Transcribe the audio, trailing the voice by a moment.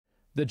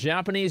The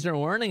Japanese are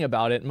learning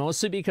about it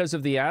mostly because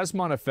of the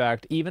Asmon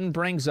effect, even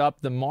brings up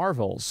the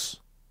Marvels.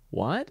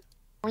 What?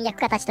 翻訳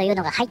家たちという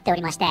のが入ってお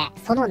りまして、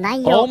その内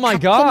Oh 容を my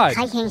勝手に God!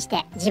 改変し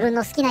て自分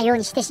の好きなよう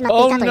にしてしまってい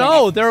Oh たという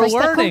no, ね。 they're そして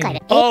今 learning! 回の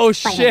Oh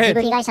ジブ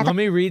shit! リ会社と Let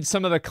me read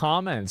some of the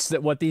comments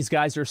that what these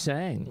guys are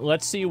saying.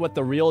 Let's see what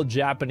the real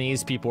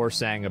Japanese people are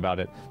saying about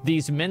it.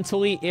 These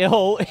mentally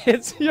ill,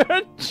 it's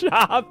your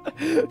job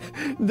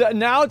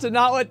now to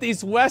not let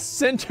these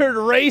West-centered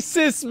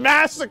racists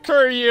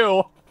massacre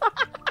you!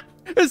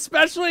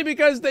 Especially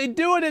because they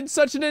do it in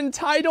such an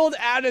entitled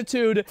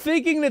attitude,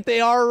 thinking that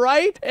they are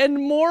right and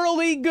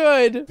morally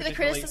good. The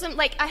criticism,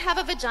 like, I have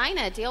a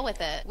vagina, deal with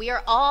it. We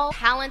are all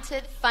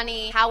talented,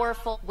 funny,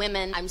 powerful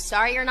women. I'm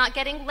sorry you're not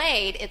getting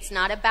laid. It's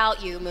not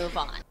about you. Move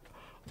on.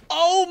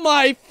 Oh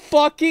my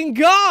fucking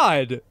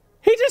God!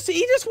 He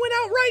just went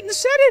out right and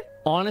said it.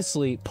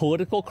 Honestly,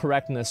 political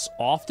correctness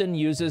often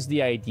uses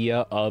the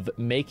idea of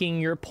making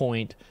your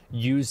point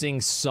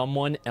using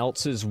someone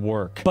else's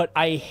work. But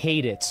I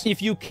hate it.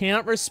 If you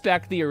can't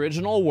respect the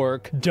original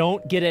work,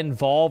 don't get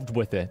involved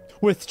with it.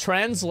 With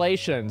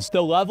translations,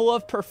 the level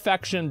of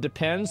perfection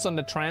depends on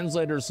the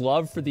translator's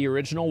love for the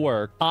original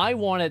work. I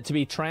want it to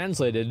be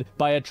translated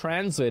by a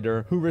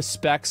translator who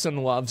respects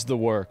and loves the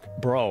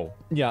work. Bro.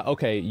 Yeah,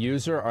 okay,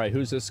 user. All right,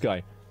 who's this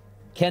guy?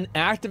 Can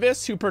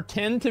activists who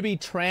pretend to be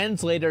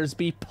translators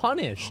be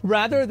punished?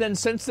 Rather than,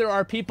 since there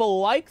are people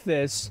like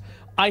this,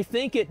 I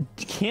think it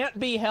can't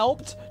be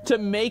helped to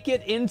make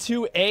it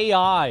into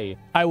AI.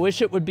 I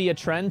wish it would be a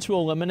trend to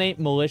eliminate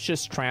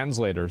malicious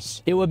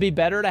translators. It would be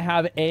better to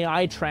have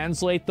AI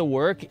translate the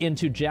work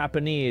into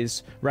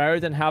Japanese rather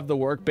than have the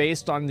work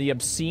based on the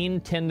obscene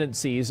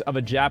tendencies of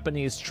a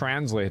Japanese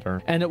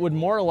translator. And it would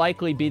more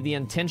likely be the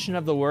intention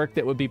of the work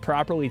that would be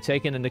properly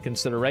taken into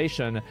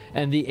consideration,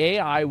 and the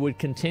AI would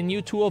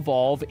continue to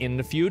evolve in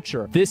the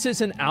future. This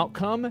is an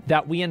outcome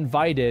that we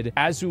invited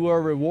as we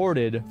were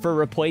rewarded for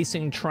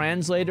replacing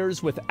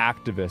translators with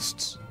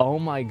activists. Oh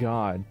my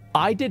God.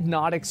 I did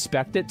not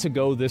expect it to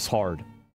go this hard.